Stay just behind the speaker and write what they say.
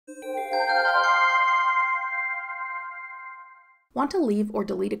Want to leave or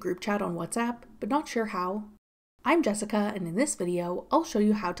delete a group chat on WhatsApp, but not sure how? I'm Jessica, and in this video, I'll show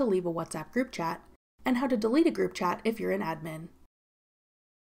you how to leave a WhatsApp group chat and how to delete a group chat if you're an admin.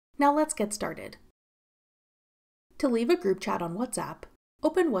 Now let's get started. To leave a group chat on WhatsApp,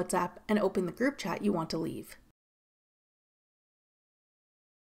 open WhatsApp and open the group chat you want to leave.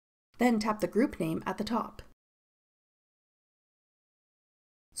 Then tap the group name at the top.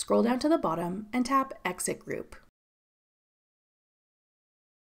 Scroll down to the bottom and tap Exit Group.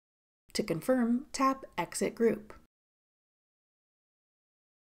 To confirm, tap Exit Group.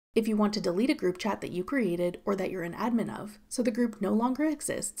 If you want to delete a group chat that you created or that you're an admin of, so the group no longer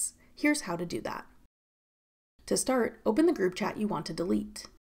exists, here's how to do that. To start, open the group chat you want to delete.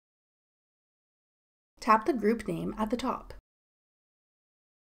 Tap the group name at the top.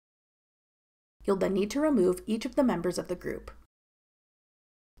 You'll then need to remove each of the members of the group.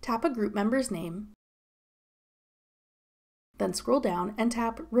 Tap a group member's name, then scroll down and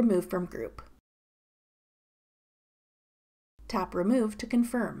tap Remove from Group. Tap Remove to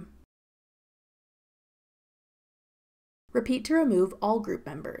confirm. Repeat to remove all group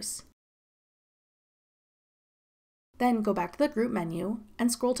members. Then go back to the group menu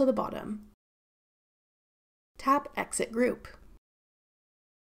and scroll to the bottom. Tap Exit Group.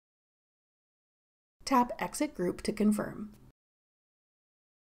 Tap Exit Group to confirm.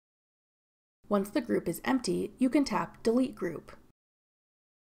 Once the group is empty, you can tap Delete Group.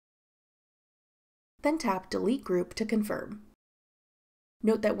 Then tap Delete Group to confirm.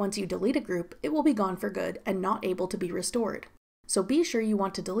 Note that once you delete a group, it will be gone for good and not able to be restored, so be sure you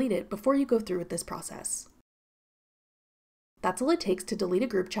want to delete it before you go through with this process. That's all it takes to delete a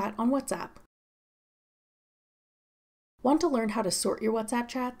group chat on WhatsApp. Want to learn how to sort your WhatsApp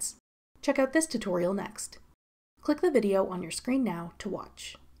chats? Check out this tutorial next. Click the video on your screen now to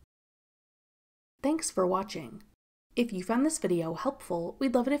watch. Thanks for watching. If you found this video helpful,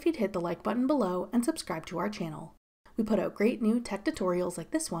 we'd love it if you'd hit the like button below and subscribe to our channel. We put out great new tech tutorials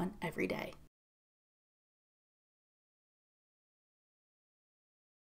like this one every day.